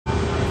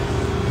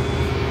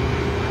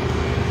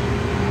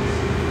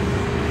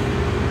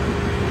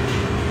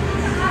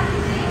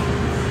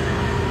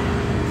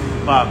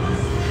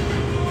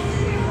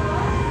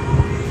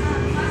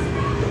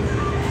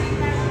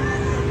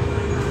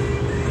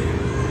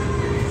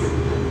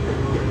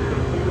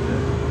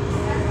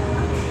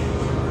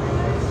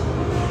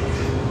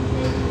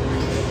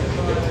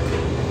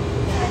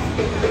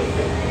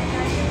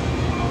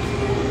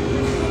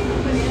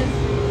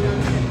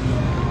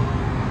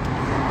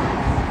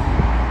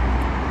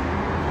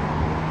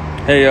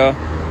Hey y'all,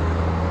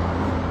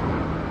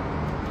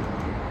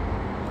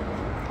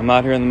 I'm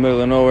out here in the middle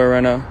of nowhere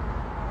right now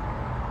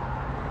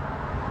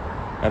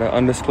at an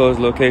undisclosed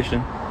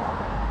location,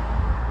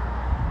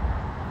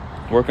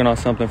 working on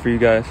something for you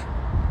guys.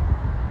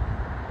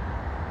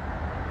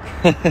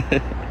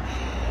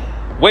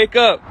 Wake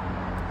up!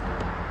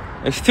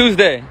 It's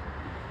Tuesday.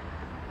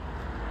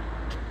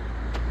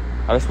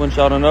 I just want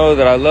y'all to know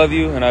that I love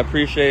you and I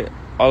appreciate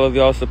all of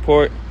y'all's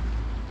support.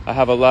 I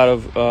have a lot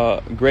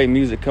of great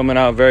music coming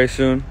out very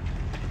soon.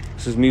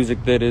 This is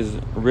music that is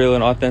real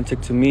and authentic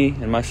to me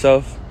and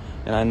myself,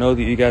 and I know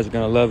that you guys are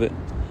gonna love it.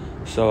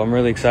 So I'm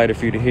really excited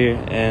for you to hear,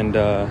 and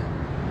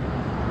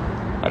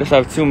I just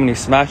have too many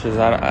smashes.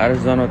 I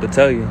just don't know what to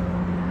tell you.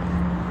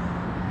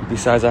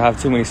 Besides, I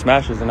have too many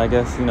smashes, and I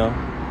guess, you know,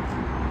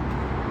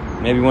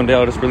 maybe one day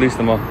I'll just release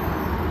them all.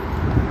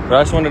 But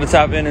I just wanted to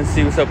tap in and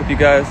see what's up with you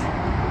guys.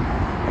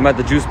 I'm at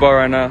the juice bar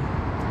right now.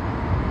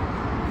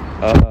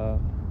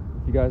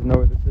 You guys know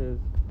where this is.